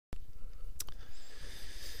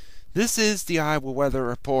This is the Iowa Weather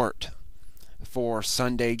Report for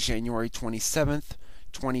Sunday, January 27th,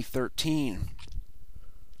 2013.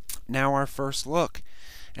 Now our first look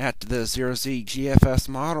at the 0Z GFS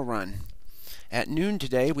Model Run. At noon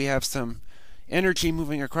today, we have some energy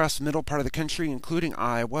moving across the middle part of the country, including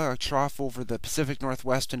Iowa, a trough over the Pacific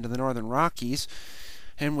Northwest into the northern Rockies.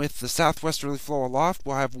 And with the southwesterly flow aloft,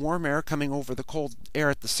 we'll have warm air coming over the cold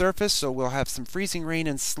air at the surface, so we'll have some freezing rain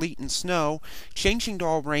and sleet and snow, changing to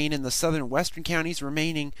all rain in the southern and western counties,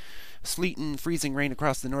 remaining sleet and freezing rain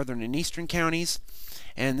across the northern and eastern counties.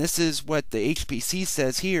 And this is what the HPC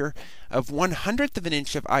says here, of 1/100th of an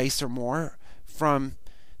inch of ice or more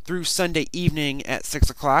through Sunday evening at 6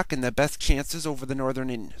 o'clock, and the best chances over the northern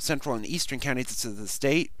and central and eastern counties of the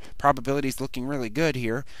state. Probability is looking really good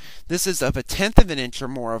here. This is of 1/10 of an inch or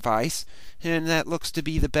more of ice, and that looks to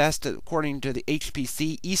be the best according to the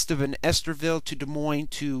HPC, east of an Estherville to Des Moines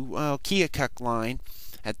to Keokuk line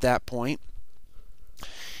at that point.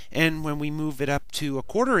 And when we move it up to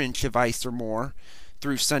 1/4 inch of ice or more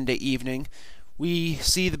through Sunday evening, we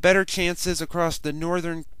see the better chances across the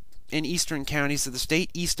northern and eastern counties of the state,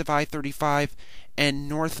 east of I-35 and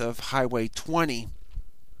north of Highway 20.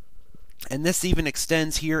 And this even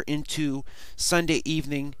extends here into Sunday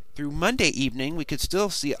evening through Monday evening. We could still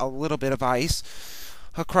see a little bit of ice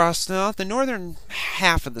across the northern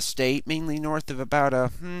half of the state, mainly north of about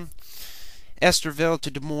Estherville to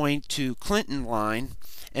Des Moines to Clinton line,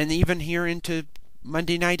 and even here into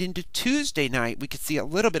Monday night into Tuesday night, we could see a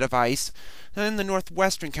little bit of ice in the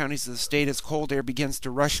northwestern counties of the state as cold air begins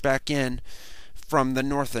to rush back in from the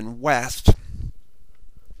north and west.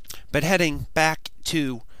 But heading back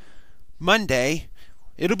to Monday,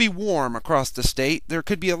 it'll be warm across the state. There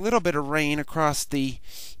could be a little bit of rain across the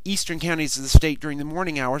eastern counties of the state during the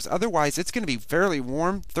morning hours. Otherwise, it's going to be fairly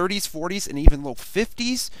warm, 30s, 40s, and even low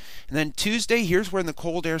 50s. And then Tuesday, here's when the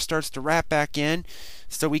cold air starts to wrap back in.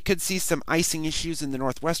 So we could see some icing issues in the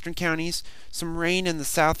northwestern counties, some rain in the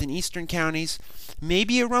south and eastern counties,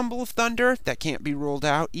 maybe a rumble of thunder. That can't be ruled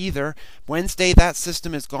out either. Wednesday, that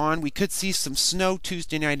system is gone. We could see some snow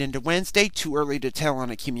Tuesday night into Wednesday. Too early to tell on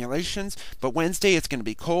accumulations. But Wednesday, it's going to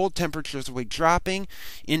be cold. Temperatures will be dropping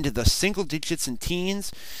into the single digits and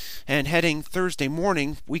teens. And heading Thursday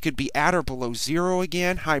morning, we could be at or below zero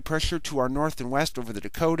again. High pressure to our north and west over the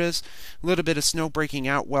Dakotas. A little bit of snow breaking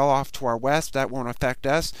out well off to our west. That won't affect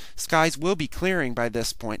us. Skies will be clearing by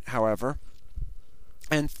this point, however.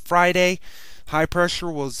 And Friday, high pressure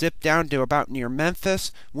will zip down to about near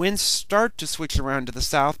Memphis. Winds start to switch around to the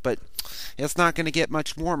south, but it's not going to get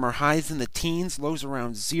much warmer. Highs in the teens, lows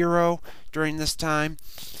around zero during this time.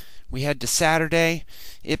 We head to Saturday.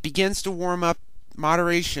 It begins to warm up.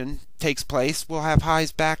 Moderation takes place. We'll have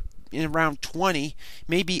highs back in around 20,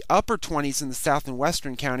 maybe upper 20s in the south and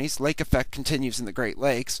western counties. Lake effect continues in the Great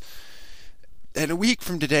Lakes. And a week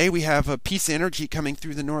from today, we have a piece of energy coming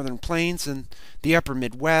through the northern plains and the upper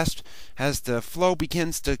Midwest as the flow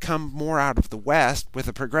begins to come more out of the west with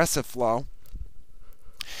a progressive flow.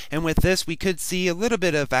 And with this, we could see a little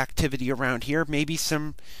bit of activity around here, maybe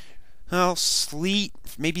some sleet,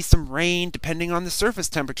 maybe some rain, depending on the surface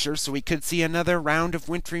temperature, so we could see another round of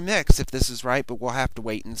wintry mix if this is right, but we'll have to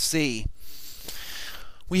wait and see.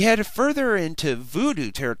 We head further into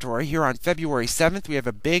voodoo territory here on February 7th. We have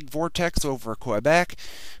a big vortex over Quebec,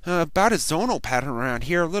 about a zonal pattern around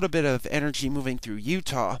here, a little bit of energy moving through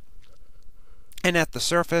Utah. And at the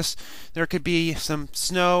surface, there could be some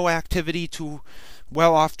snow activity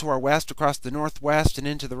well off to our west, across the northwest and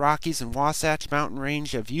into the Rockies and Wasatch Mountain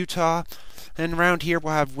range of Utah. And around here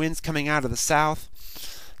we'll have winds coming out of the south,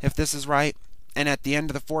 if this is right. And at the end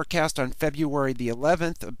of the forecast on February the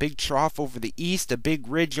 11th, a big trough over the east, a big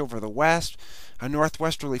ridge over the west, a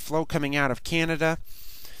northwesterly flow coming out of Canada.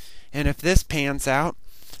 And if this pans out,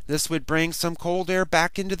 this would bring some cold air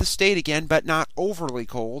back into the state again, but not overly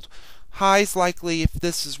cold. Highs likely, if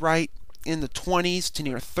this is right, in the 20s to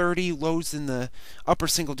near 30, lows in the upper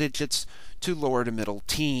single digits to lower to middle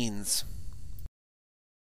teens.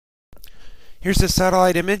 Here's a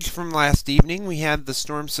satellite image from last evening. We had the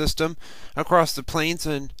storm system across the plains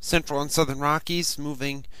and central and southern Rockies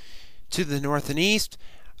moving to the north and east.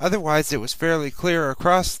 Otherwise, it was fairly clear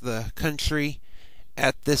across the country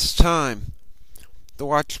at this time. The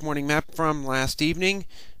watch morning map from last evening.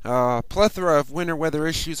 Plethora of winter weather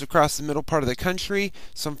issues across the middle part of the country.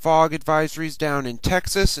 Some fog advisories down in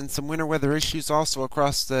Texas, and some winter weather issues also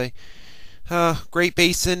across the Great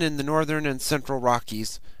Basin in the northern and central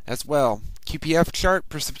Rockies as well. QPF chart,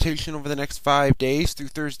 precipitation over the next 5 days through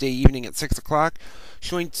Thursday evening at 6 o'clock,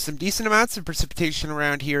 showing some decent amounts of precipitation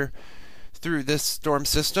around here through this storm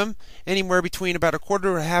system, anywhere between about a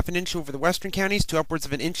quarter to half an inch over the western counties to upwards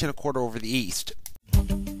of an inch and a quarter over the east.